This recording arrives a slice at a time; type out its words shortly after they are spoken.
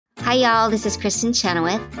Hi, y'all. This is Kristen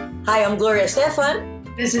Chenoweth. Hi, I'm Gloria Stefan.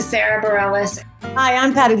 This is Sarah Bareilles. Hi,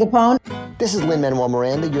 I'm Patti LuPone. This is Lin-Manuel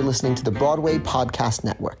Miranda. You're listening to the Broadway Podcast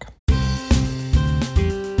Network.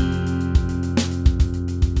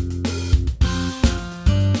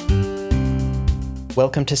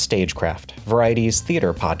 Welcome to Stagecraft, Variety's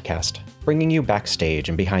theater podcast, bringing you backstage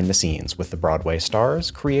and behind the scenes with the Broadway stars,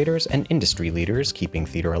 creators, and industry leaders keeping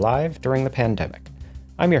theater alive during the pandemic.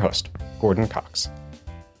 I'm your host, Gordon Cox.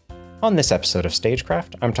 On this episode of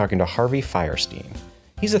Stagecraft, I'm talking to Harvey Fierstein.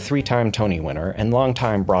 He's a 3-time Tony winner and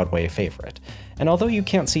longtime Broadway favorite, and although you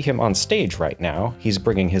can't see him on stage right now, he's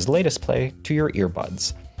bringing his latest play to your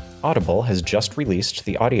earbuds. Audible has just released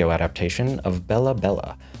the audio adaptation of Bella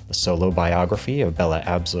Bella, the solo biography of Bella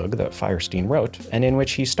Abzug that Fierstein wrote, and in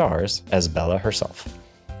which he stars as Bella herself.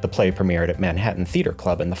 The play premiered at Manhattan Theatre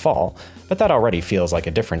Club in the fall, but that already feels like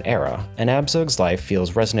a different era, and Abzug's life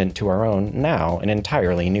feels resonant to our own now in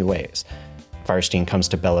entirely new ways. Fierstein comes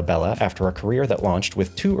to Bella Bella after a career that launched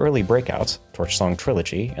with 2 early breakouts, Torch Song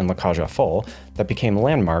Trilogy and La Cage aux Folles, that became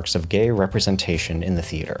landmarks of gay representation in the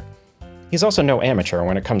theater. He's also no amateur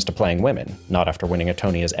when it comes to playing women, not after winning a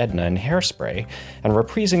Tony as Edna in Hairspray, and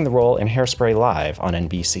reprising the role in Hairspray Live on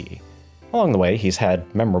NBC. Along the way, he's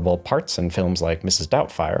had memorable parts in films like Mrs.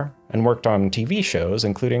 Doubtfire, and worked on TV shows,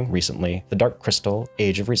 including, recently, The Dark Crystal,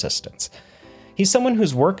 Age of Resistance. He's someone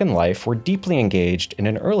whose work and life were deeply engaged in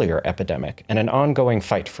an earlier epidemic and an ongoing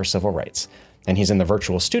fight for civil rights, and he's in the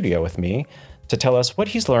virtual studio with me to tell us what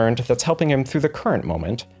he's learned that's helping him through the current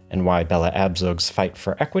moment, and why Bella Abzug's fight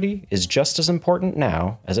for equity is just as important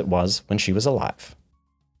now as it was when she was alive.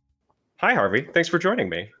 Hi, Harvey. Thanks for joining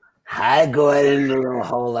me. Hi, Gordon, the little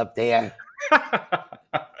hole up there.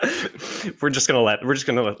 We're just gonna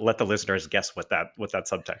let the listeners guess what that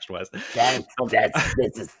subtext was.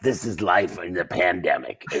 This is life in the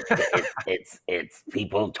pandemic. It's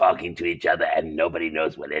people talking to each other and nobody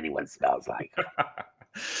knows what anyone smells like.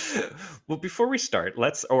 Well, before we start,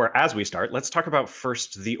 let's talk about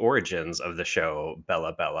first the origins of the show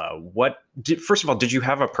Bella Bella. First of all, did you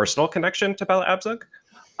have a personal connection to Bella Abzug?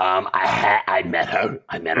 I met her.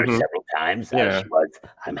 Mm-hmm. Several times. Yeah. She was,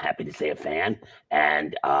 I'm happy to say, a fan.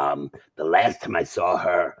 And the last time I saw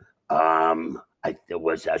her, it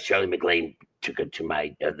was Shirley MacLaine took her to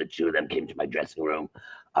the 2 of them came to my dressing room.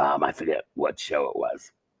 I forget what show it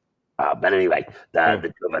was. But anyway, the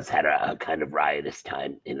 2 of us had a kind of riotous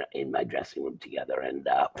time in my dressing room together. And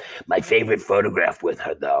my favorite photograph with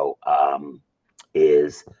her, though,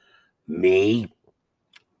 is me,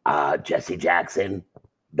 Jesse Jackson,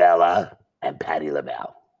 Bella, and Patti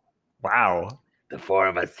LaBelle. Wow. The 4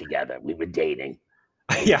 of us together. We were dating.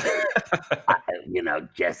 Yeah.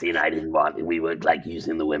 Jesse and I we were like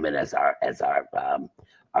using the women as our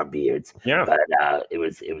beards. Yeah. But it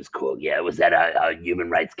was cool. Yeah, it was at a human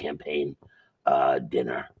rights campaign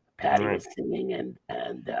dinner. Patti was singing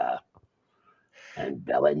and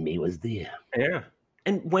Bella and me was there. Yeah.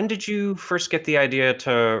 And when did you first get the idea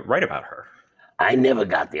to write about her? I never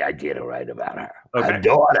got the idea to write about her. Okay.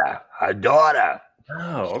 Her daughter.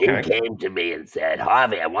 Oh, okay. She came to me and said,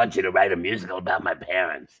 Harvey, I want you to write a musical about my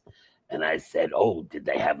parents. And I said, oh, did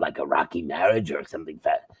they have like a rocky marriage or something?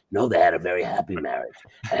 No, they had a very happy marriage.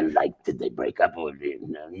 And like, did they break up? Or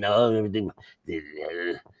no, everything.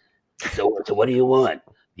 So what do you want?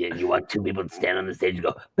 You want 2 people to stand on the stage and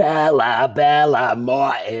go, Bella, Bella,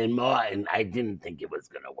 Martin. I didn't think it was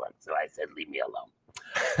going to work. So I said, leave me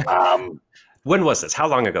alone. When was this? How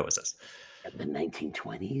long ago was this? The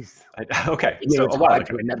 1920s. Okay, so it's hard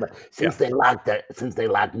to remember. Since they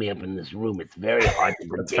locked me up in this room, it's very hard to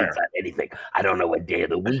put dates on anything. I don't know what day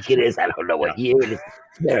of the week it is. I don't know what year it is.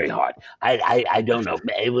 It's very hard. I don't know.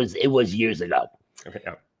 It was years ago. Okay.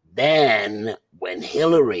 Yeah. Then when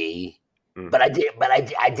Hillary, but I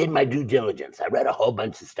did my due diligence. I read a whole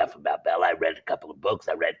bunch of stuff about Bella. I read a couple of books.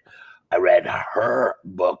 I read her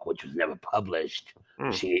book, which was never published.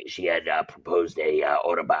 She had proposed a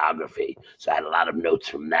autobiography, so I had a lot of notes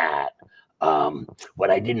from that. What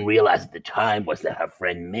I didn't realize at the time was that her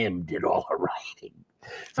friend Mim did all her writing.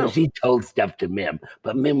 So she told stuff to Mim,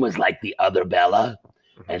 but Mim was like the other Bella,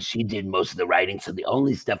 and she did most of the writing. So the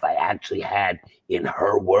only stuff I actually had in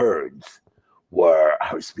her words were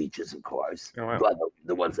her speeches, of course, but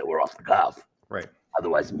the ones that were off the cuff. Right.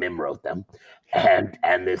 Otherwise, Mim wrote them, and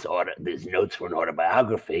there's notes for an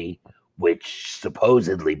autobiography, which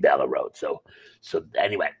supposedly Bella wrote. So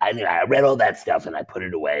anyway, I read all that stuff and I put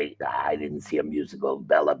it away. I didn't see a musical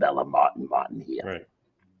Bella, Martin here. Right.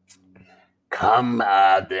 Come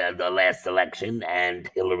the last election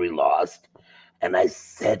and Hillary lost, and I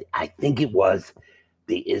said I think it was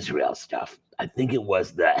the Israel stuff. I think it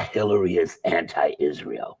was the Hillary is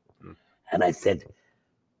anti-Israel. And I said,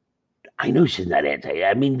 I know she's not anti.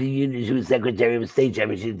 I mean, she was Secretary of State. I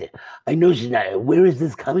mean, I know she's not. Where is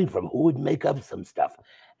this coming from? Who would make up some stuff?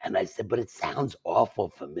 And I said, but it sounds awful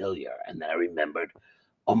familiar. And then I remembered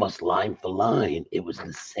almost line for line, it was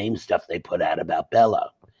the same stuff they put out about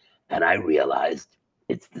Bella. And I realized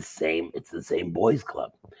it's the same boys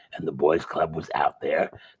club. And the boys club was out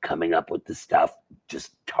there coming up with the stuff,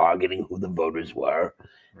 just targeting who the voters were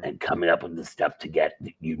and coming up with the stuff to get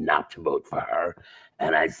you not to vote for her.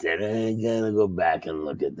 And I said, I gotta go back and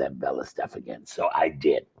look at that Bella stuff again. So I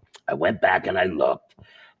did. I went back and I looked,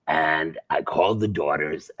 and I called the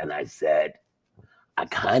daughters and I said, I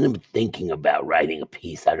kind of thinking about writing a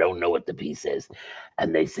piece. I don't know what the piece is.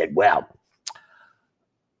 And they said, well,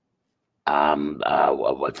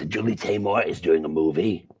 Julie Taymor is doing a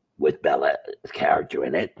movie with Bella's character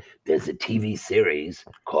in it. There's a TV series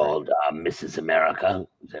called Mrs. America.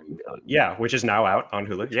 Yeah, which is now out on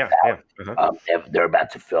Hulu. Yeah, yeah. Uh-huh. They're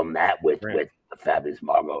about to film that with the fabulous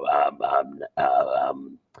Margot.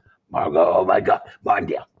 Margot, oh my God,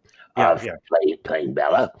 Martindale. Playing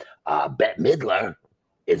Bella. Bette Midler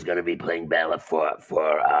is going to be playing Bella for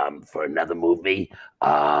another movie.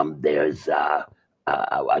 There's a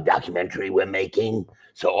documentary we're making.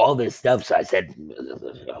 So all this stuff. So I said,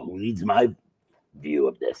 who needs my view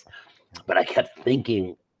of this? But I kept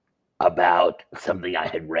thinking about something I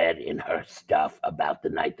had read in her stuff about the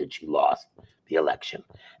night that she lost the election.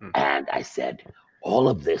 And I said, all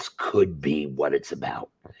of this could be what it's about.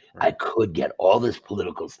 I could get all this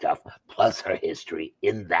political stuff plus her history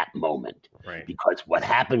in that moment. Right. Because what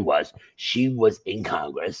happened was she was in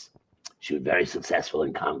Congress. She was very successful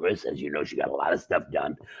in Congress. As you know, she got a lot of stuff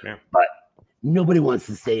done. Yeah. But nobody wants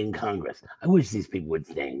to stay in Congress. I wish these people would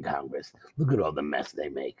stay in Congress. Look at all the mess they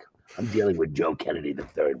make. I'm dealing with Joe Kennedy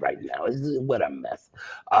III right now. What a mess.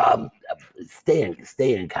 Stay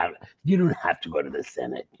in Congress. You don't have to go to the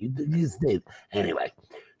Senate. You stay. Anyway,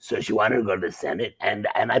 so she wanted to go to the Senate, and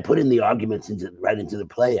I put in the arguments right into the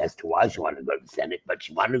play as to why she wanted to go to the Senate, but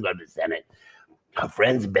she wanted to go to the Senate. Her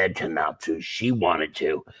friends begged her not to. She wanted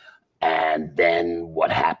to. And then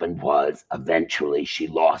what happened was eventually she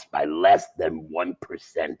lost by less than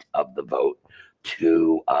 1% of the vote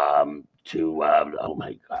to oh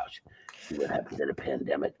my gosh, see what happens in a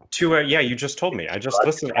pandemic. You just told me. I just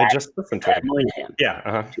listened to Pat Moynihan.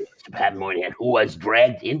 Yeah. To Pat Moynihan, who was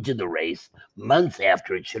dragged into the race months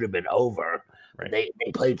after it should have been over. Right. They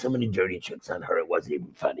played so many dirty tricks on her, it wasn't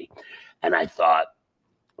even funny. And I thought,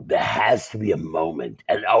 there has to be a moment.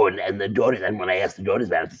 And the daughters, and when I asked the daughters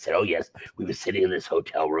about it, they said, oh yes, we were sitting in this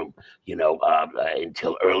hotel room,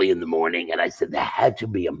 until early in the morning. And I said, there had to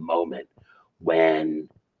be a moment when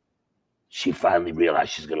she finally realized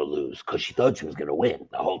she's going to lose, because she thought she was going to win.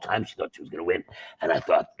 The whole time she thought she was going to win. And I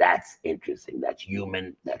thought, that's interesting. That's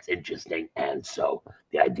human. That's interesting. And so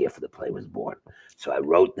the idea for the play was born. So I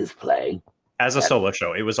wrote this play. As a solo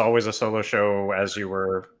show. It was always a solo show as you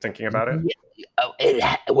were thinking about it?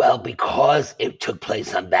 Well, because it took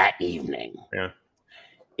place on that evening. Yeah.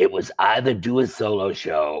 It was either do a solo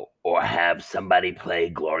show or have somebody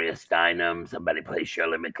play Gloria Steinem, somebody play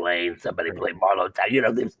Shirley MacLaine, somebody play Marlo.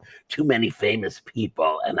 There's too many famous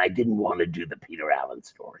people, and I didn't want to do the Peter Allen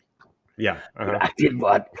story. Yeah. Uh-huh. I didn't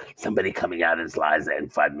want somebody coming out as Liza,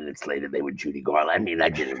 and 5 minutes later they were Judy Garland. I mean, I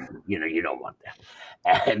didn't. You don't want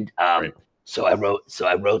that. And so I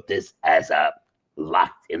wrote this as a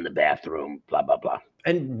locked in the bathroom, blah blah blah.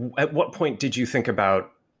 And at what point did you think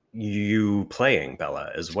about you playing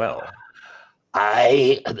Bella as well?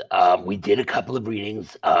 We did a couple of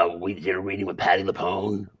readings. We did a reading with Patti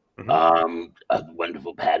LuPone. Mm-hmm. A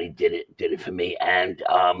wonderful Patti did it for me, and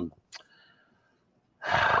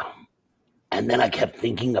then I kept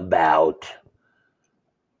thinking about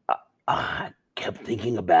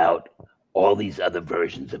all these other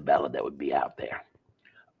versions of Bella that would be out there.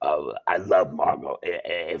 I love Margot.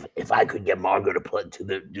 If I could get Margot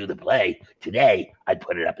to do the play today, I'd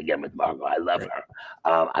put it up again with Margot. I love her.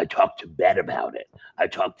 I talked to Bette about it. I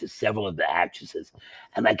talked to several of the actresses,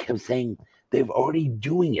 and I kept saying, they're already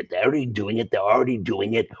doing it. They're already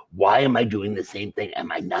doing it. Why am I doing the same thing?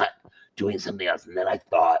 Am I not doing something else? And then I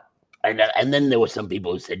thought, and then there were some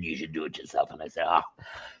people who said, you should do it yourself. And I said,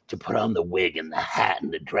 to put on the wig and the hat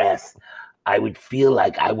and the dress, I would feel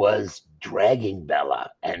like I was dragging Bella.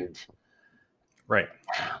 And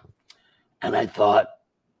I thought,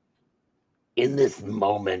 in this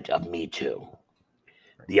moment of Me Too,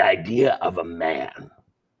 the idea of a man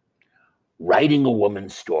writing a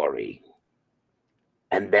woman's story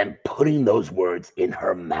and then putting those words in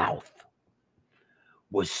her mouth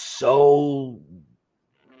was so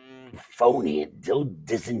phony and so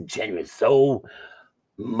disingenuous, so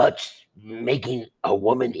much making a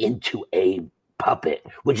woman into a puppet,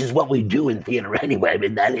 which is what we do in theater anyway. I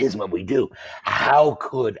mean, that is what we do. How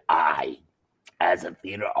could I, as a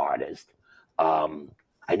theater artist,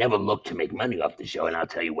 I never looked to make money off the show, and I'll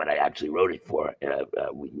tell you what I actually wrote it for.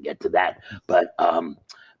 We can get to that. But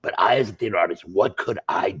I, as a theater artist, what could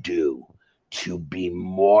I do to be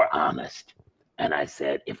more honest? And I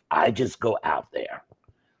said, if I just go out there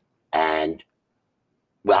and,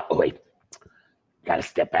 well, wait, got to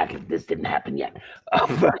step back if this didn't happen yet.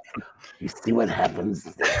 You see what happens?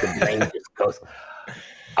 The brain just goes.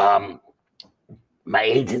 My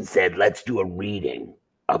agent said, let's do a reading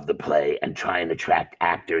of the play and try and attract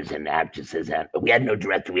actors and actresses. And we had no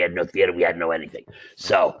director, we had no theater, we had no anything.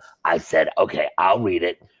 So I said, okay, I'll read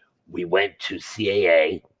it. We went to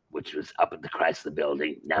CAA, which was up at the Chrysler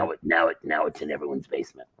Building. Now it's in everyone's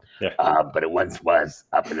basement. Yeah. But it once was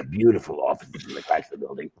up in a beautiful office in the Chrysler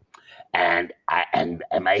Building. And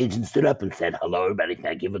my agent stood up and said, hello, everybody.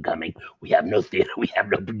 Thank you for coming. We have no theater. We have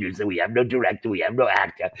no producer. We have no director. We have no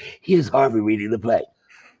actor. Here's Harvey reading the play.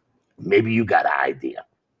 Maybe you got an idea.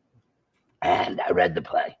 And I read the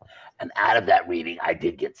play. And out of that reading, I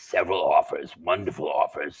did get several offers, wonderful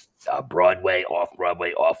offers, Broadway,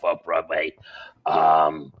 off-Broadway, off-Broadway.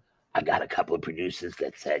 I got a couple of producers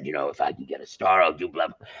that said, if I can get a star, I'll do blah,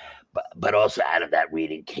 blah. But also out of that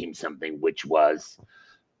reading came something which was,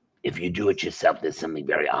 if you do it yourself, there's something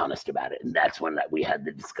very honest about it. And that's when we had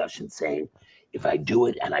the discussion saying, if I do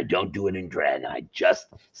it and I don't do it in drag, and I just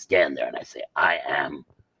stand there and I say, I am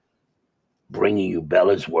bringing you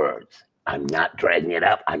Bella's words. I'm not dragging it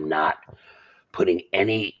up. I'm not putting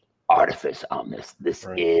any artifice on this. This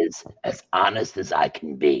is as honest as I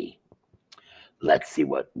can be. Let's see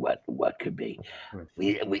what could be.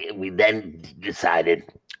 We then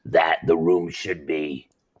decided that the room should be,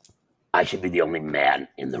 I should be the only man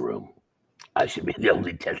in the room. I should be the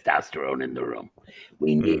only testosterone in the room.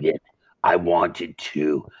 I wanted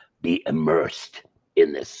to be immersed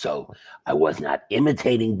in this. So I was not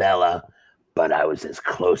imitating Bella, but I was as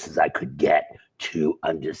close as I could get to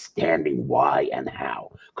understanding why and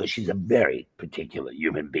how, because she's a very particular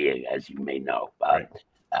human being, as you may know.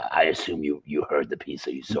 I assume you heard the piece,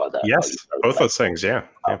 or you saw that. Yes, both those things, yeah.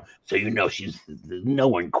 So she's no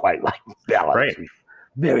one quite like Bella. Right.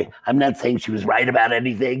 I'm not saying she was right about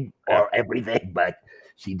anything or everything, but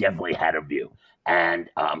she definitely had a view. And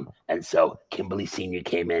so Kimberly Senior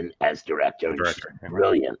came in as director. She's a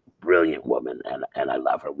brilliant woman, and I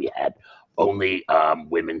love her. We had only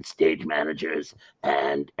women stage managers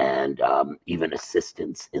and even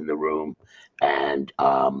assistants in the room, and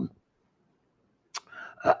our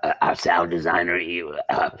sound designer.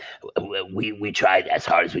 We tried as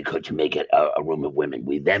hard as we could to make it a room of women.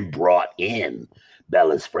 We then brought in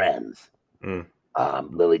Bella's friends,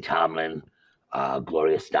 Lily Tomlin,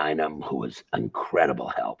 Gloria Steinem, who was incredible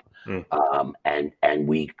help, and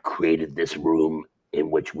we created this room in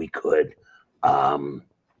which we could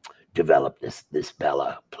develop this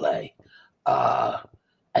Bella play,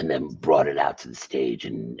 and then brought it out to the stage.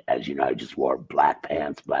 And as you know, I just wore black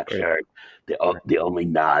pants, black shirt. The only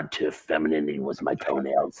nod to femininity was my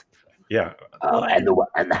toenails. Yeah, and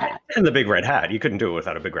the hat, and the big red hat. You couldn't do it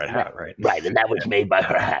without a big red hat, right? Right, and that was made by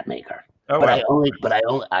her hat maker. Oh, but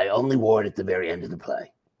wow. I only wore it at the very end of the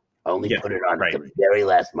play. Only put it on at the very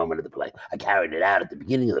last moment of the play. I carried it out at the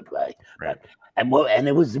beginning of the play, and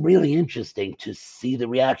it was really interesting to see the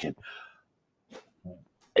reaction.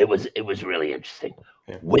 It was really interesting.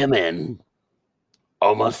 Yeah. Women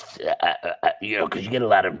almost, because you get a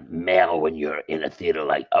lot of male when you're in a theater,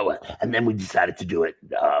 and then we decided to do it,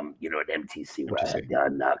 at MTC, where I had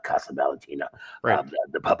done Casa Valentina.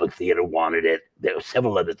 The Public Theater wanted it. There were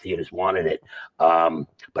several other theaters wanted it,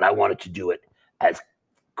 but I wanted to do it as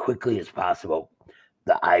quickly as possible.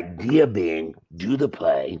 The idea being, do the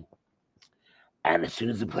play, and as soon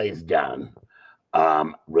as the play is done,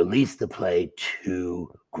 release the play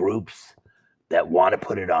to groups that want to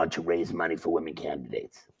put it on to raise money for women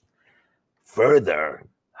candidates. Further,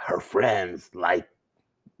 her friends like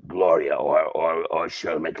Gloria or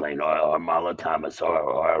Shirley MacLaine or Marlo Thomas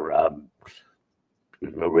or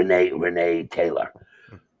Renee Taylor.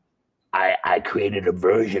 I created a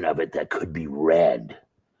version of it that could be read,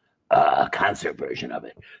 a concert version of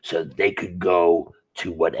it, so they could go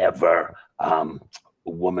to whatever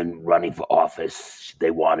woman running for office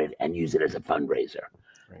they wanted and use it as a fundraiser.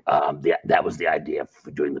 That was the idea for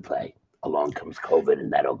doing the play. Along comes COVID,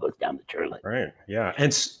 and that all goes down the toilet. Right. Yeah.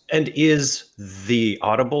 And is the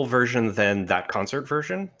Audible version then that concert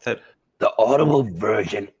version? That the Audible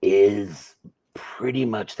version is pretty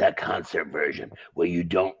much that concert version, where you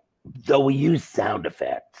don't, though we use sound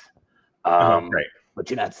effects. But but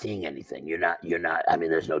you're not seeing anything. You're not. I mean,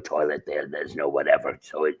 there's no toilet there. There's no whatever.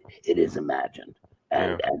 So it is imagined,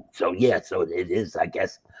 and so so it is. I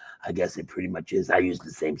guess it pretty much is. I used the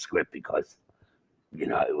same script because,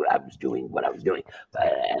 I was doing what I was doing,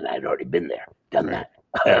 and I'd already been there, done that.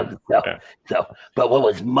 But what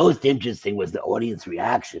was most interesting was the audience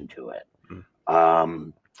reaction to it.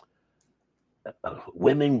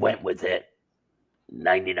 Women went with it.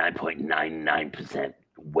 99.99%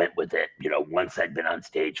 went with it. Once I'd been on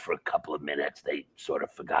stage for a couple of minutes, they sort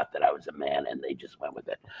of forgot that I was a man and they just went with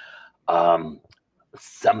it.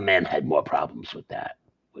 Some men had more problems with that,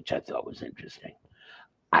 which I thought was interesting.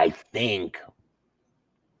 I think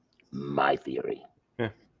my theory,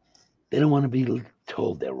 they don't want to be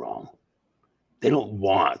told they're wrong. They don't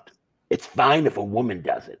want. It's fine if a woman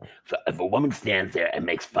does it. If a woman stands there and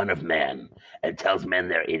makes fun of men and tells men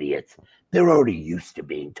they're idiots, they're already used to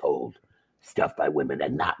being told stuff by women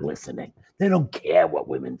and not listening. They don't care what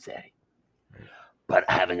women say. But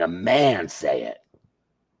having a man say it,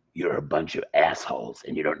 you're a bunch of assholes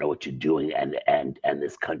and you don't know what you're doing, and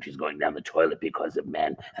this country's going down the toilet because of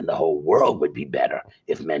men, and the whole world would be better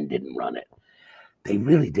if men didn't run it. They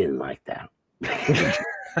really didn't like that.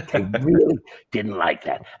 They really didn't like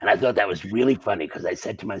that. And I thought that was really funny because I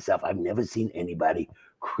said to myself, I've never seen anybody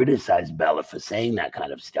criticize Bella for saying that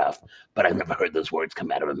kind of stuff, but I've never heard those words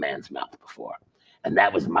come out of a man's mouth before. And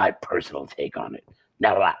that was my personal take on it.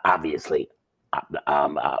 Now, obviously,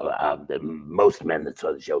 most men that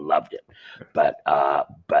saw the show loved it, but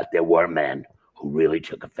there were men who really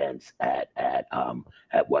took offense at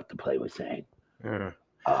what the play was saying.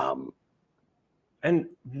 And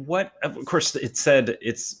what, of course, it said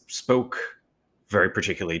it spoke very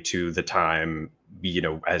particularly to the time,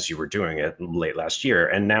 as you were doing it late last year.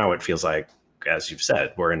 And now it feels like, as you've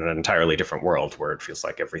said, we're in an entirely different world where it feels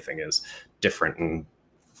like everything is different and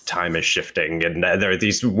time is shifting. And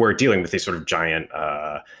we're dealing with these sort of giant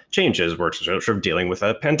changes. We're sort of dealing with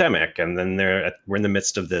a pandemic. And then we're in the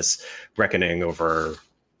midst of this reckoning over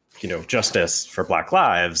justice for Black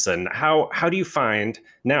lives. And how do you find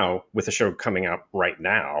now, with the show coming out right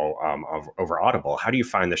now over Audible, how do you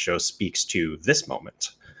find the show speaks to this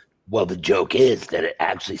moment? Well, the joke is that it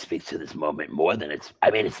actually speaks to this moment more than it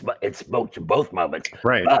spoke to both moments.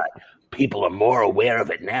 Right. But people are more aware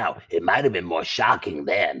of it now. It might have been more shocking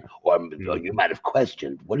then, or you might have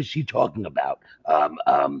questioned, what is she talking about?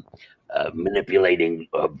 Manipulating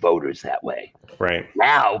voters that way. Right.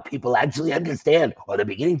 Now people actually understand, or they're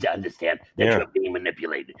beginning to understand, that you're being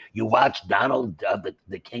manipulated. You watch Donald,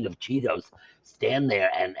 the king of Cheetos, stand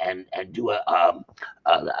there and do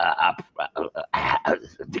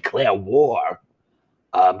declare war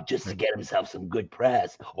just to get himself some good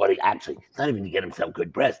press, or it's not even to get himself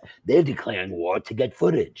good press. They're declaring war to get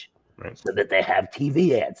footage, so that they have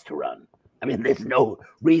TV ads to run. I mean, there's no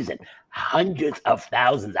reason. Hundreds of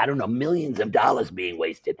thousands, I don't know, millions of dollars being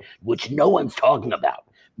wasted, which no one's talking about.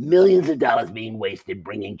 Millions of dollars being wasted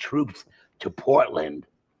bringing troops to Portland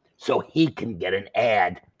so he can get an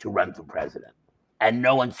ad to run for president. And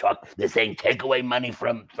no one's talking. They're saying, take away money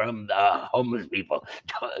from homeless people.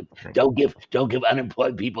 Don't give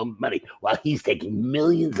unemployed people money, while he's taking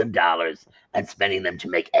millions of dollars and spending them to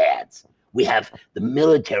make ads. We have the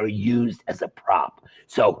military used as a prop.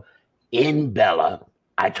 So in Bella,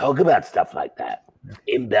 I talk about stuff like that.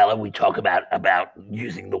 In Bella, we talk about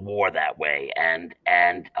using the war that way, and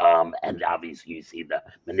obviously you see the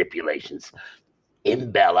manipulations.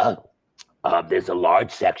 In Bella, there's a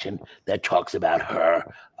large section that talks about her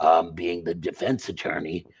being the defense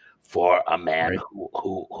attorney for a man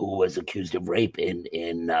who was accused of rape in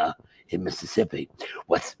Mississippi.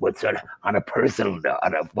 What's sort of on a personal note,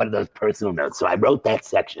 on one of those personal notes. So I wrote that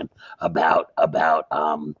section about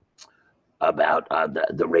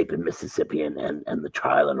the rape in Mississippi and the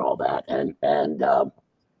trial and all that. And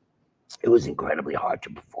it was incredibly hard to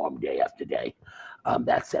perform day after day.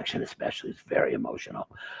 That section especially is very emotional.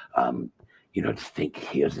 To think,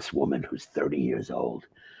 here's this woman who's 30 years old,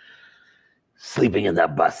 sleeping in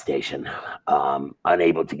that bus station,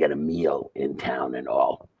 unable to get a meal in town and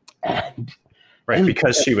all.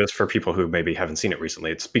 Because she was, for people who maybe haven't seen it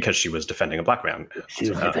recently, it's because she was defending a Black man. She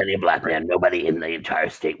was defending a Black man. Nobody in the entire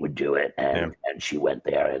state would do it. And she went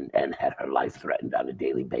there and had her life threatened on a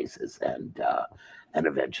daily basis. And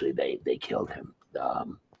eventually they killed him.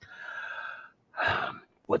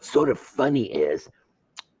 What's sort of funny is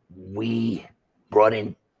we brought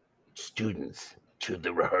in students to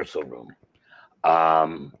the rehearsal room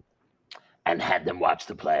and had them watch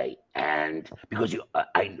the play. And because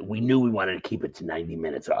we knew we wanted to keep it to 90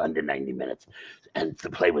 minutes or under 90 minutes. And the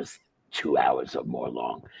play was 2 hours or more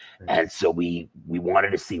long. And so we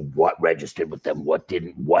wanted to see what registered with them, what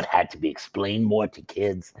didn't, what had to be explained more to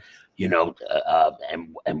kids, you know,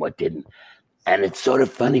 and what didn't. And it's sort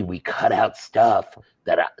of funny, we cut out stuff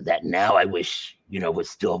that now I wish, you know, was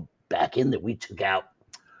still back in, that we took out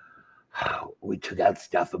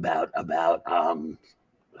stuff about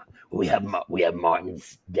we have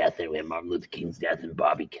Martin's death, and we have Martin Luther King's death and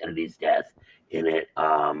Bobby Kennedy's death in it.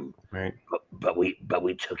 Right. But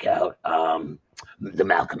we took out the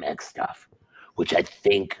Malcolm X stuff, which I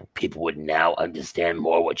think people would now understand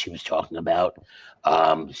more what she was talking about.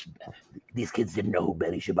 These kids didn't know who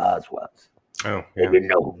Betty Shabazz was. Oh, They yeah. didn't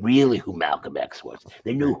know really who Malcolm X was.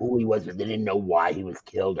 They knew who he was, but they didn't know why he was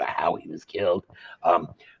killed or how he was killed.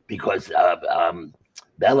 Because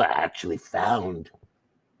Bella actually found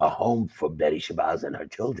a home for Betty Shabazz and her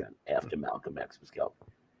children after Malcolm X was killed.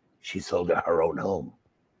 She sold her own home.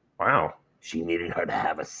 Wow. She needed her to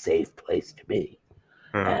have a safe place to be.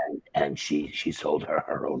 And she sold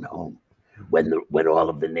her own home. When all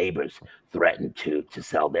of the neighbors threatened to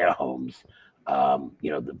sell their homes,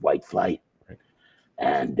 you know, the white flight,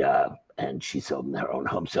 and she sold them their own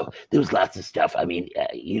home. So there was lots of stuff. I mean,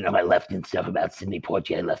 you know, I left in stuff about Sidney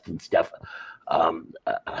Poitier. I left in stuff.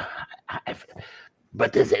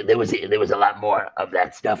 But there was a lot more of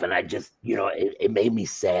that stuff, and I just, you know, it made me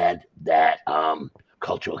sad that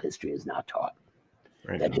cultural history is not taught.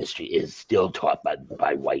 Right. That history is still taught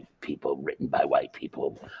by white people, written by white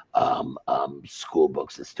people. School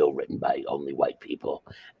books are still written by only white people,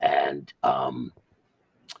 and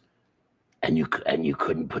you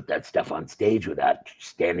couldn't put that stuff on stage without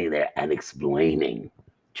standing there and explaining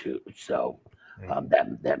to. So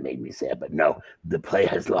that made me sad. But no, the play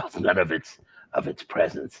has lost none of its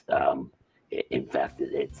presence. In fact,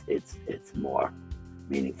 it's more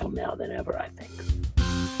meaningful now than ever, I think.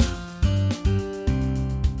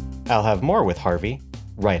 I'll have more with Harvey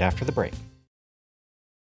right after the break.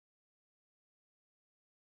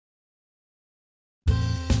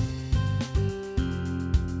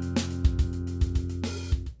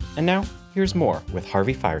 And now, here's more with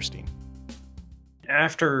Harvey Fierstein.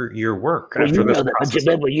 After your work, Well, after you this know that, process,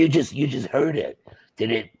 but you just heard it.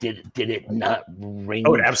 Did it not ring?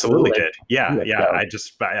 oh, it absolutely true? did. Yeah.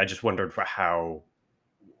 So- I just wondered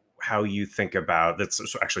how you think about that. So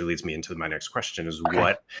actually leads me into my next question: is Okay.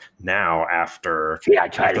 what now after See, I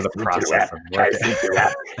try after to the speak to process that. of Try to working? speak to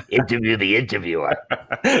that. Interview the interviewer.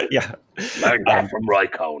 Yeah. Learned that from Roy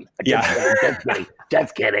Cohn. Yeah.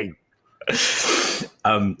 Just kidding.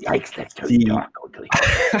 Yikes! That's too dark. Ugly.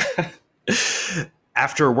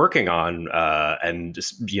 After working on and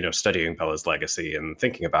just, you know, studying Bella's legacy and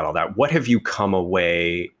thinking about all that, what have you come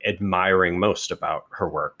away admiring most about her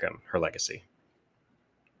work and her legacy?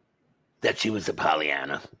 That she was a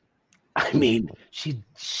Pollyanna. I mean,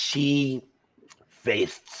 she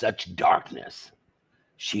faced such darkness.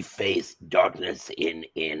 She faced darkness in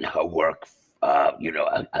her work, you know,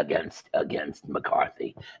 against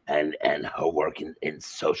McCarthy, and her work in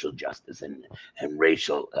social justice and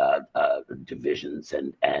racial divisions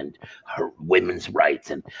and her women's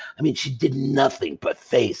rights. And I mean, she did nothing but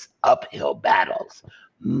face uphill battles,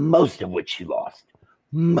 most of which she lost.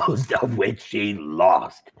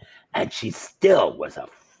 And she still was a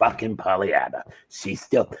fucking Pollyanna. She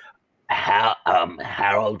still,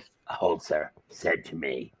 Harold Holzer said to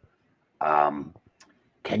me,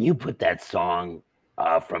 can you put that song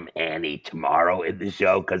from Annie tomorrow in the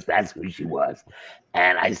show? Because that's who she was.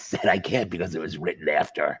 And I said, I can't, because it was written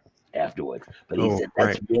afterwards. But he said,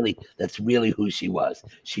 that's really who she was.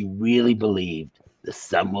 She really believed the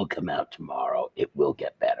sun will come out tomorrow. It will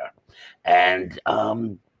get better. And,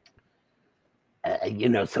 you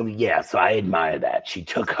know, so I admire that. She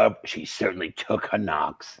certainly took her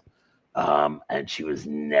knocks, and she was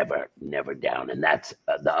never down. And that's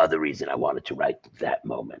the other reason I wanted to write that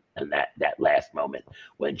moment, and that last moment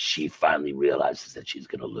when she finally realizes that she's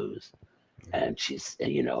going to lose. And she's,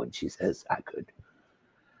 you know, and she says, I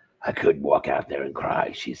could walk out there and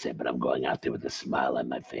cry. She said, but I'm going out there with a smile on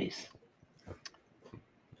my face.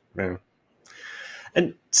 Yeah.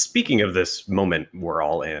 And speaking of this moment we're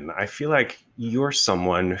all in, I feel like you're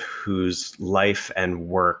someone whose life and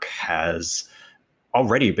work has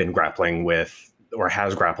already been grappling with, or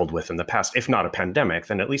has grappled with in the past, if not a pandemic,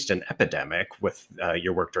 then at least an epidemic with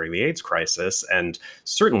your work during the AIDS crisis. And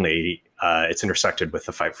certainly it's intersected with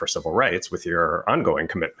the fight for civil rights, with your ongoing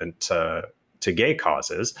commitment to gay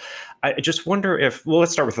causes. I just wonder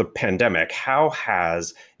let's start with the pandemic. How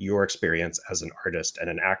has your experience as an artist and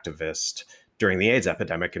an activist during the AIDS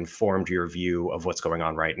epidemic informed your view of what's going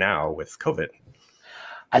on right now with COVID?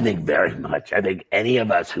 I think very much. I think any of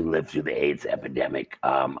us who lived through the AIDS epidemic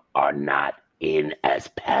are not in as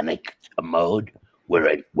panic mode.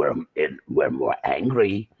 We're more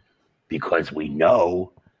angry because we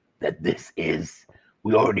know that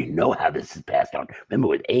we already know how this is passed on. Remember,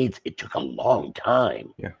 with AIDS, it took a long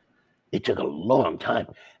time. Yeah. It took a long time.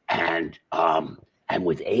 And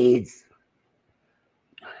with AIDS,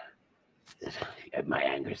 my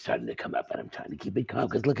anger is starting to come up, and I'm trying to keep it calm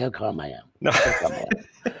because look how calm I am. No.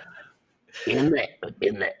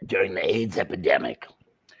 During the AIDS epidemic,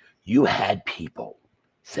 you had people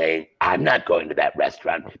saying, I'm not going to that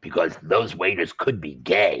restaurant because those waiters could be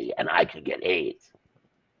gay and I could get AIDS.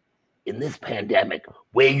 In this pandemic,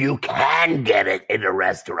 where you can get it in a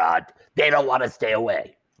restaurant, they don't want to stay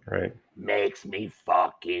away. Right. Makes me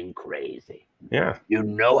fucking crazy. Yeah. You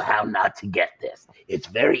know how not to get this. It's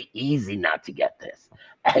very easy not to get this.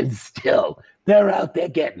 And still, they're out there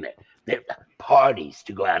getting it. There are parties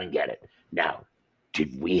to go out and get it. Now,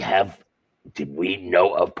 did we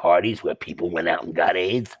know of parties where people went out and got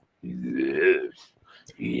AIDS?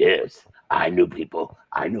 Yes. I knew people.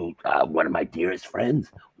 One of my dearest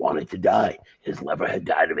friends wanted to die. His lover had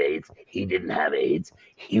died of AIDS. He didn't have AIDS.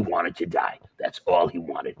 He wanted to die. That's all he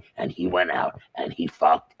wanted. And he went out and he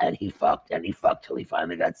fucked and he fucked and he fucked till he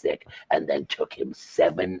finally got sick. And then took him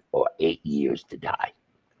 7 or 8 years to die.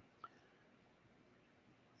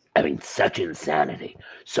 I mean, such insanity.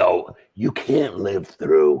 So you can't live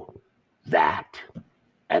through that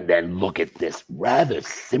and then look at this rather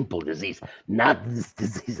simple disease. This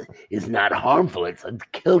disease is not harmful. It's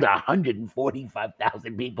killed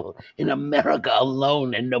 145,000 people in America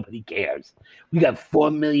alone, and nobody cares. We got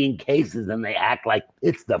 4 million cases, and they act like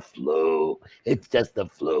it's the flu. It's just the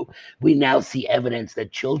flu. We now see evidence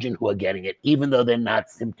that children who are getting it, even though they're not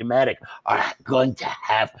symptomatic, are going to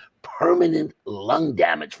have permanent lung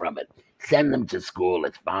damage from it. Send them to school.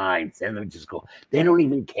 It's fine. Send them to school. They don't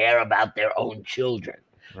even care about their own children.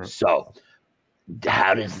 Right. So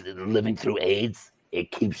how does living through AIDS?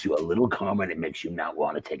 It keeps you a little calmer and it makes you not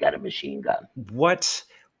want to take out a machine gun. What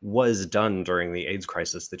was done during the AIDS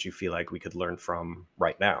crisis that you feel like we could learn from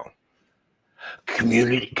right now?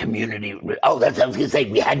 Community. Oh, that's what I was going to say.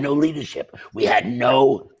 We had no leadership. We had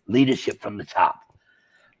no leadership from the top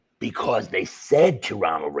because they said to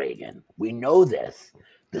Ronald Reagan, we know this.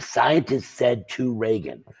 The scientists said to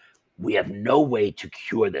Reagan, we have no way to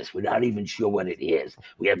cure this. We're not even sure what it is.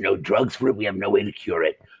 We have no drugs for it. We have no way to cure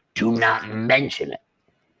it. Do not mention it.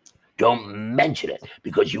 Don't mention it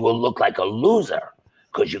because you will look like a loser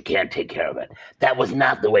because you can't take care of it. That was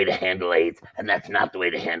not the way to handle AIDS, and that's not the way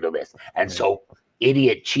to handle this. And so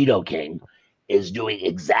idiot Cheeto King is doing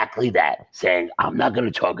exactly that, saying, I'm not going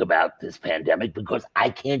to talk about this pandemic because I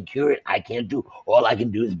can't cure it. All I can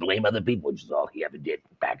do is blame other people, which is all he ever did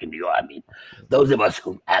back in New York. I mean, those of us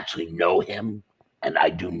who actually know him, and I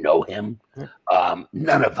do know him,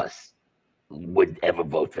 none of us would ever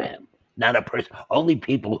vote for him. Not a person. Only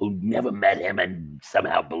people who never met him and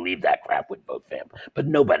somehow believe that crap would vote for him. But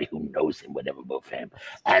nobody who knows him would ever vote for him.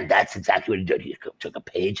 And that's exactly what he did. He took a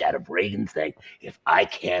page out of Reagan's thing. If I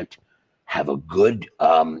can't have a good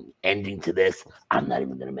ending to this, I'm not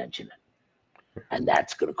even going to mention it. And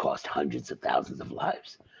that's going to cost hundreds of thousands of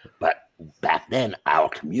lives. But back then, our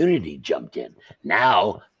community jumped in.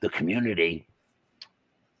 Now, the community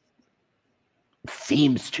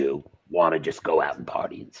seems to want to just go out and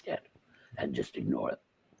party instead and just ignore it.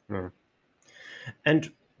 Mm. And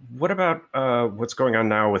what about what's going on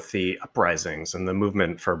now with the uprisings and the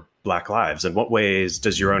movement for Black Lives? In what ways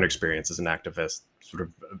does your own experience as an activist sort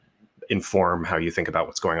of inform how you think about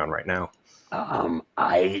what's going on right now?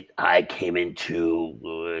 I came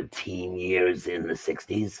into teen years in the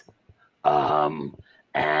 60s,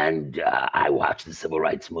 and I watched the civil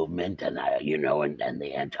rights movement, and and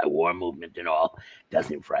the anti-war movement and all.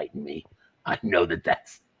 Doesn't frighten me. I know that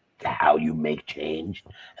that's how you make change,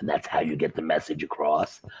 and that's how you get the message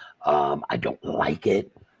across. I don't like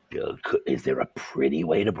it. Is there a pretty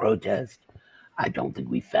way to protest? I don't think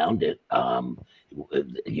we found it.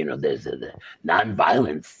 There's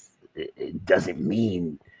nonviolence. It doesn't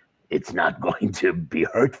mean it's not going to be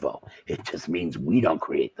hurtful. It just means we don't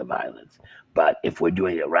create the violence. But if we're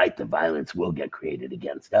doing it right, the violence will get created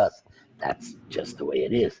against us. That's just the way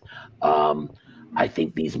it is. I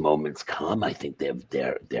think these moments come. I think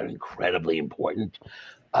they're incredibly important.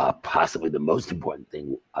 Possibly the most important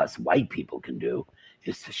thing us white people can do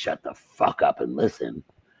is to shut the fuck up and listen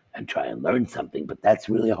and try and learn something. But that's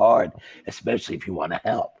really hard, especially if you want to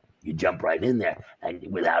help. You jump right in there and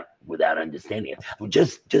without understanding it.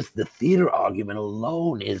 Just the theater argument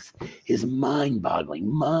alone is mind-boggling.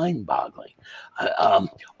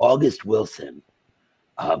 August Wilson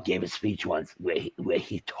gave a speech once where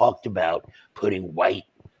he talked about putting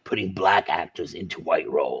black actors into white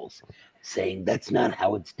roles, saying that's not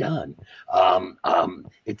how it's done.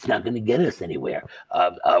 It's not going to get us anywhere.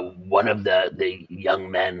 One of the young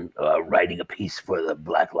men writing a piece for the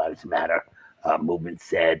Black Lives Matter movement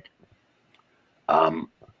said,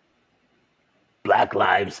 black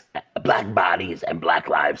bodies and black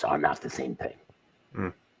lives are not the same thing.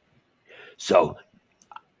 Mm. So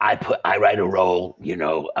I write a role,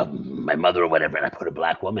 of my mother or whatever, and I put a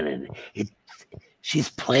black woman in it. She's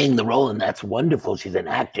playing the role, and that's wonderful. She's an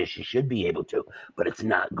actor. She should be able to, but it's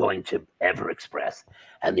not going to ever express.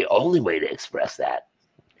 And the only way to express that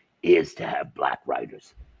is to have black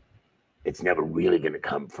writers. It's never really going to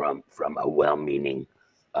come from a well-meaning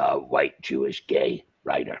white, Jewish, gay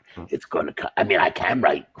writer. It's going to come. I mean, I can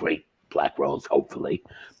write great black roles, hopefully,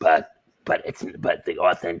 but the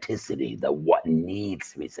authenticity, the what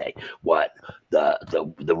needs to be said, what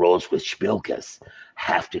the roles with Spilkus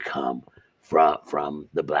have to come from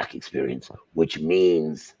the black experience, which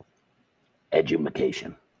means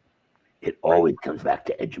education. It always comes back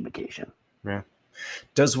to education. Yeah.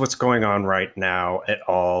 Does what's going on right now at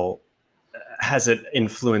all, has it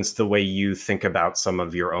influenced the way you think about some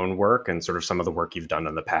of your own work and sort of some of the work you've done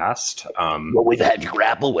in the past? Well, we've had to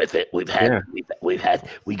grapple with it. We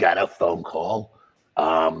got a phone call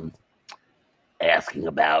asking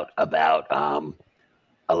about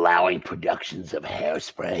allowing productions of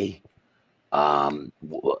Hairspray,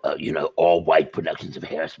 all white productions of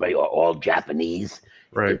Hairspray or all Japanese.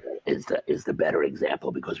 Right. Is the better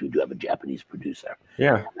example, because we do have a Japanese producer.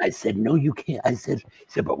 Yeah. And I said, no, you can't. He said,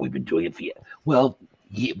 but we've been doing it for years. Well,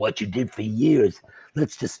 what you did for years,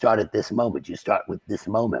 let's just start at this moment. You start with this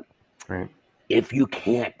moment. Right. If you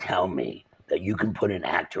can't tell me that you can put an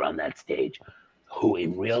actor on that stage who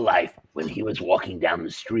in real life, when he was walking down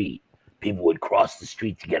the street, people would cross the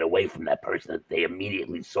street to get away from that person that they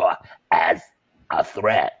immediately saw as a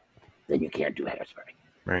threat, then you can't do Hairspray.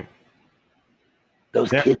 Right. Those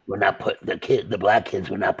kids were not the black kids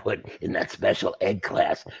were not put in that special ed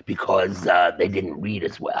class because they didn't read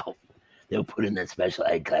as well. They were put in that special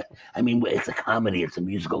ed class. I mean, it's a comedy, it's a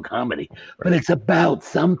musical comedy, but it's about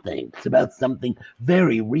something. It's about something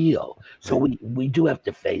very real. So we do have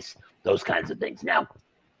to face those kinds of things. Now,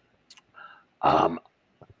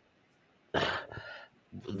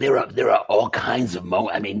 there are all kinds of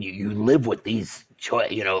moments. I mean, you live with these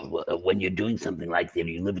choices. When you're doing something like that,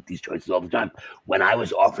 you live with these choices all the time. When I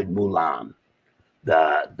was offered Mulan,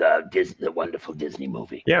 the wonderful Disney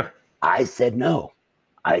movie, I said no.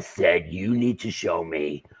 I said, you need to show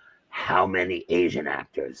me how many Asian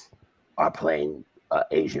actors are playing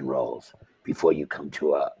Asian roles before you come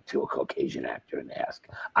to a Caucasian actor and ask.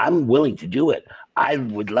 I'm willing to do it. I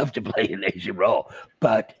would love to play an Asian role,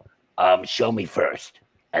 but show me first.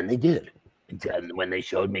 And they did. And when they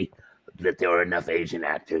showed me that there were enough Asian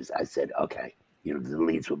actors, I said, okay. The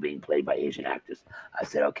leads were being played by Asian actors. I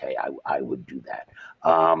said, okay, I would do that.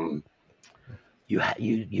 You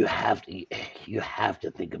have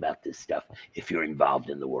to think about this stuff if you're involved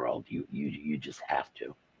in the world. You just have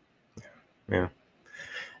to. Yeah.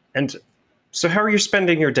 And so, how are you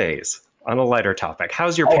spending your days? On a lighter topic,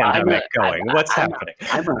 how's your pandemic going? What's happening?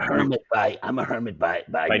 I'm a hermit by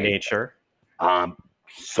nature.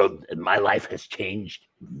 So my life has changed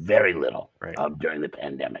very little during the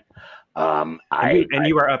pandemic. You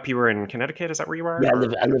were in Connecticut? Is that where you are? Yeah,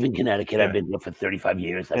 I live in Connecticut. Yeah. I've been here for 35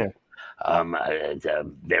 years. It's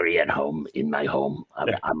very at home in my home.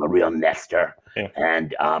 I'm a real nester,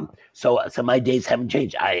 and so my days haven't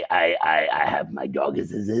changed. I have my dog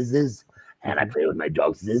is, and I play with my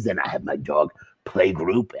dogs and I have my dog play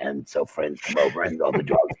group, and so friends come over and all the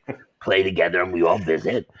dogs play together and we all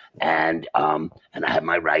visit, and I have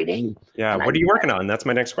my writing. Yeah, what are you working on? That's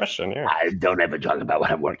my next question. Yeah, I don't ever talk about what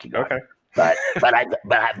I'm working on. Okay. But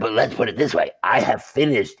let's put it this way: I have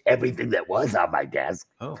finished everything that was on my desk.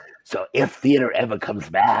 Oh, so if theater ever comes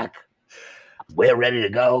back, we're ready to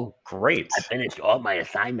go. Great. I finished all my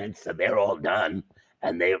assignments, so they're all done,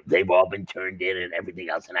 and they've all been turned in and everything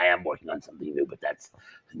else. And I am working on something new, but that's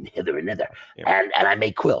hither and thither. Yeah. And I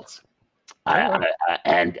make quilts.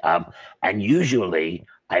 And usually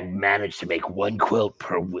I manage to make one quilt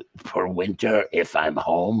per winter if I'm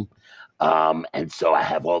home. And so I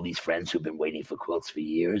have all these friends who've been waiting for quilts for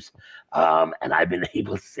years. And I've been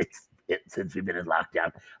able, since we've been in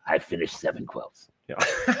lockdown, I've finished 7 quilts. Yeah.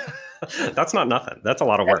 That's not nothing. That's a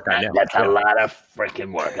lot of work. That's a lot of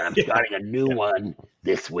freaking work. And I'm starting a new one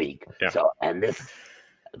this week. Yeah. So, and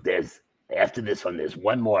after this one, there's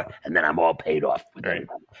one more, and then I'm all paid off with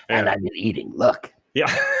everybody. And I've been eating. Look.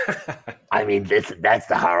 Yeah. I mean, that's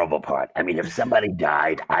the horrible part. I mean, if somebody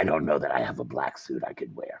died, I don't know that I have a black suit I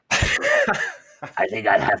could wear. I think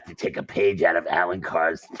I'd have to take a page out of Alan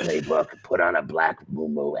Carr's playbook, put on a black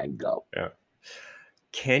muumuu, and go. Yeah.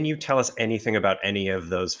 Can you tell us anything about any of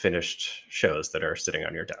those finished shows that are sitting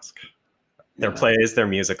on your desk? Their plays, their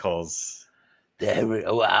musicals.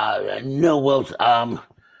 No,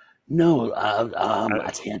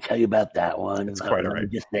 I can't tell you about that one. It's quite all right.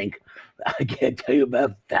 Just think, I can't tell you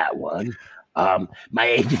about that one. My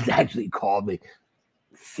agent actually called me.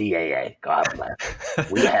 CAA, God bless.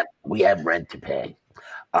 We have rent to pay.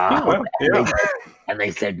 And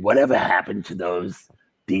they said, whatever happened to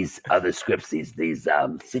these other scripts, these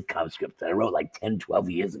sitcom scripts that I wrote like 10,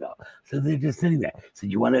 12 years ago. So they're just sitting there. So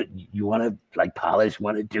you want to like polish,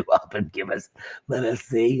 want to do up and let us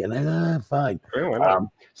see? And I fine.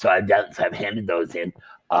 So I've handed those in.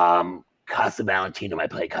 Casa Valentina, my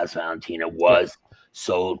play Casa Valentina was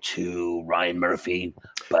sold to Ryan Murphy,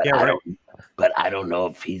 but I don't know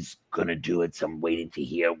if he's gonna do it. So I'm waiting to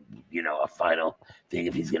hear, a final thing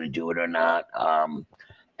if he's gonna do it or not.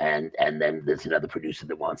 And then there's another producer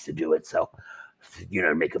that wants to do it. So,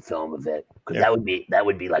 make a film of it, because that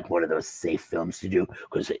would be like one of those safe films to do,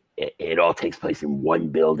 because it all takes place in one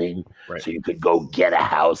building. Right. So you could go get a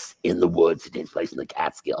house in the woods. It takes place in the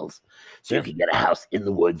Catskills. So you could get a house in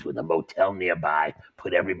the woods with a motel nearby,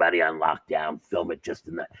 put everybody on lockdown, film it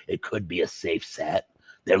it could be a safe set.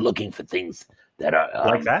 They're looking for things that are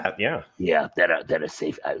like that, that are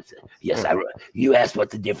safe. Yes, you asked what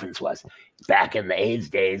the difference was. Back in the AIDS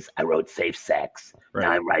days, I wrote safe sex. Right. Now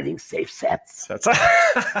I'm writing safe sets. That's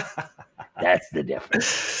the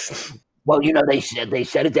difference. Well, they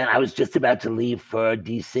shut it down. I was just about to leave for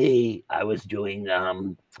DC. I was doing.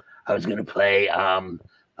 I was going to play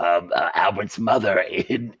Albert's mother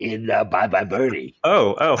in Bye Bye Birdie.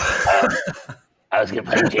 I was going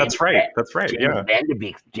to play James. That's right.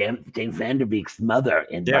 James Van Der Beek's mother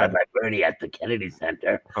in Bye Bye Birdie at the Kennedy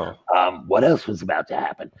Center. What else was about to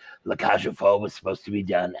happen? La Cage aux Folles was supposed to be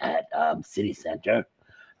done at City Center.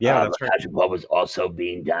 Yeah, that's La Cage aux Folles was also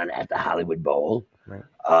being done at the Hollywood Bowl. Right.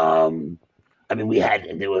 I mean,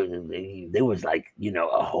 there was like,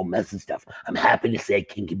 a whole mess of stuff. I'm happy to say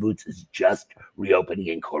Kinky Boots is just reopening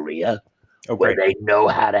in Korea. Where they know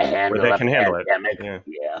how to handle a pandemic.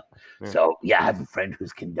 Yeah. So, I have a friend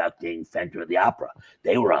who's conducting Phantom of the Opera.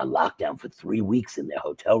 They were on lockdown for 3 weeks in their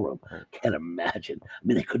hotel room. Can't imagine. I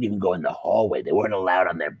mean, they couldn't even go in the hallway. They weren't allowed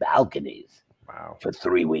on their balconies. Wow. For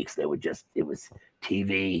 3 weeks. It was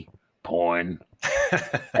TV, porn,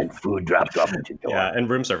 and food dropped off at your door. Yeah, and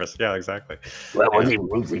room service. Yeah, exactly. Well, it wasn't even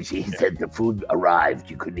room service. He said the food arrived.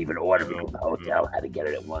 You couldn't even order because the hotel had to get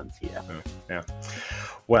it at once. Yeah.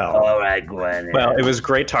 Well, all right, Gwen. Well, it was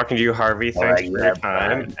great talking to you, Harvey. Thanks for your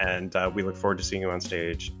time. And we look forward to seeing you on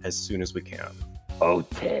stage as soon as we can.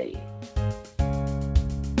 Okay.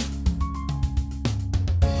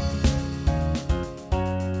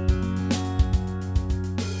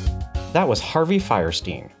 That was Harvey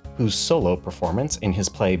Fierstein, whose solo performance in his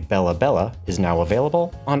play Bella Bella is now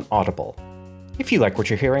available on Audible. If you like what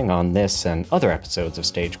you're hearing on this and other episodes of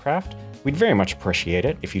Stagecraft, we'd very much appreciate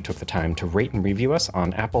it if you took the time to rate and review us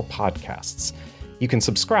on Apple Podcasts. You can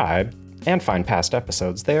subscribe and find past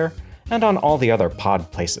episodes there, and on all the other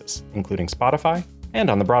pod places, including Spotify and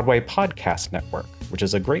on the Broadway Podcast Network, which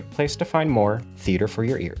is a great place to find more theater for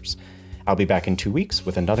your ears. I'll be back in 2 weeks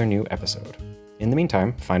with another new episode. In the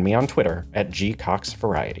meantime, find me on Twitter at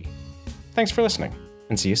GCoxVariety. Thanks for listening,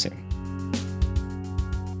 and see you soon.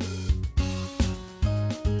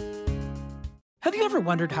 Have you ever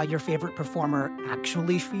wondered how your favorite performer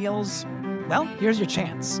actually feels? Well, here's your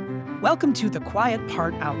chance. Welcome to The Quiet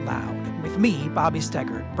Part Out Loud with me, Bobby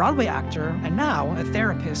Steggert, Broadway actor and now a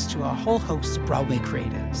therapist to a whole host of Broadway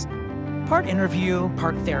creatives. Part interview,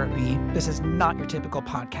 part therapy, this is not your typical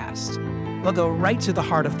podcast. We'll go right to the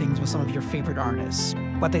heart of things with some of your favorite artists,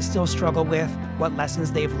 what they still struggle with, what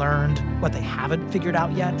lessons they've learned, what they haven't figured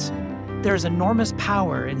out yet. There's enormous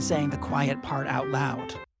power in saying the quiet part out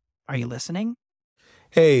loud. Are you listening?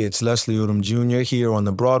 Hey, it's Leslie Odom Jr. here on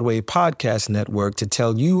the Broadway Podcast Network to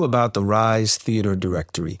tell you about the Rise Theater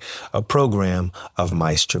Directory, a program of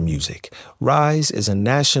Maestro Music. Rise is a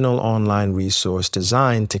national online resource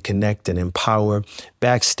designed to connect and empower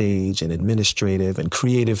backstage and administrative and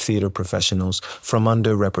creative theater professionals from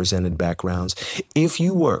underrepresented backgrounds. If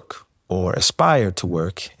you work or aspire to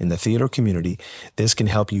work in the theater community, this can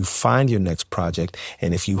help you find your next project.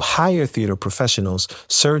 And if you hire theater professionals,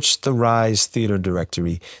 search the Rise Theater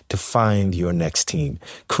Directory to find your next team.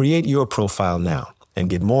 Create your profile now And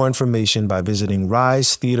get more information by visiting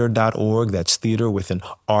risetheatre.org. That's theater with an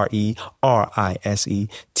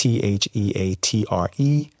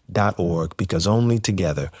RERISETHEATRE.org, because only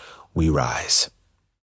together we rise.